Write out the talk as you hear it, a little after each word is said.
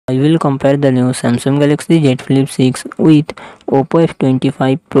I will compare the new Samsung Galaxy Z Flip 6 with Oppo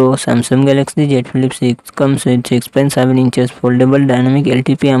F25 Pro. Samsung Galaxy Z Flip 6 comes with 6.7 inches foldable dynamic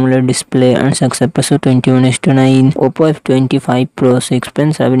LTP AMOLED display and success ratio 21:9. Oppo F25 Pro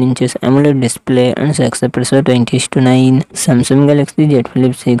 6.7 inches AMOLED display and success ratio 20:9. Samsung Galaxy Z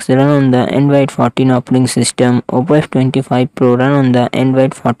Flip 6 run on the Android 14 operating system. Oppo F25 Pro run on the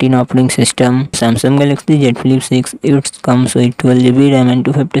Android 14 operating system. Samsung Galaxy Z Flip 6 it comes with 12GB RAM and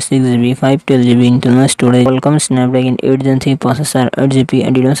 256GB 512GB internal storage. Qualcomm Snapdragon 8 Gen 3 processor, 8GB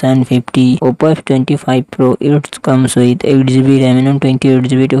Adreno 750. Oppo F25 Pro it comes with 8GB RAM and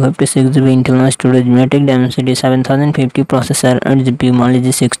 28GB 256GB internal storage. Magnetic Dimensity 7050 processor, 8GB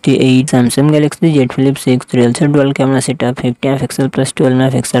Mali 68. Samsung Galaxy Z Flip 6 real set dual camera setup 50MP plus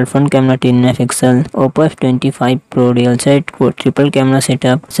 12MP front camera 10MP. Oppo F25 Pro real set triple camera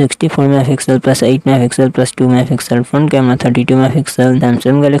setup 64MP plus 8MP plus 2MP front camera 32MP.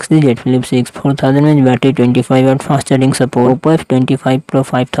 Samsung Galaxy Z Flip 6 4000 mAh battery 25W fast charging support. Oppo F25 Pro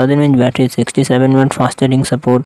 5000 mAh battery 67W fast charging support.